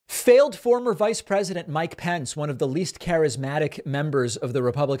Failed former Vice President Mike Pence, one of the least charismatic members of the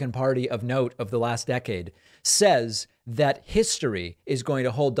Republican Party of note of the last decade, says that history is going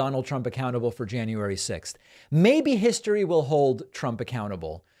to hold Donald Trump accountable for January 6th. Maybe history will hold Trump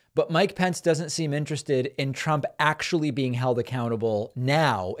accountable, but Mike Pence doesn't seem interested in Trump actually being held accountable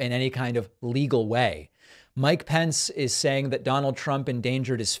now in any kind of legal way. Mike Pence is saying that Donald Trump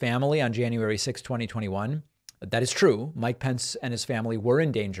endangered his family on January 6, 2021. That is true. Mike Pence and his family were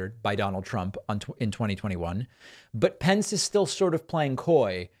endangered by Donald Trump in 2021. But Pence is still sort of playing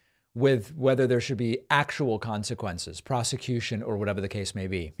coy with whether there should be actual consequences, prosecution, or whatever the case may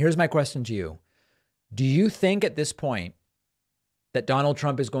be. Here's my question to you. Do you think at this point that Donald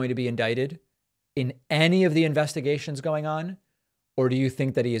Trump is going to be indicted in any of the investigations going on? Or do you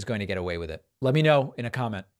think that he is going to get away with it? Let me know in a comment.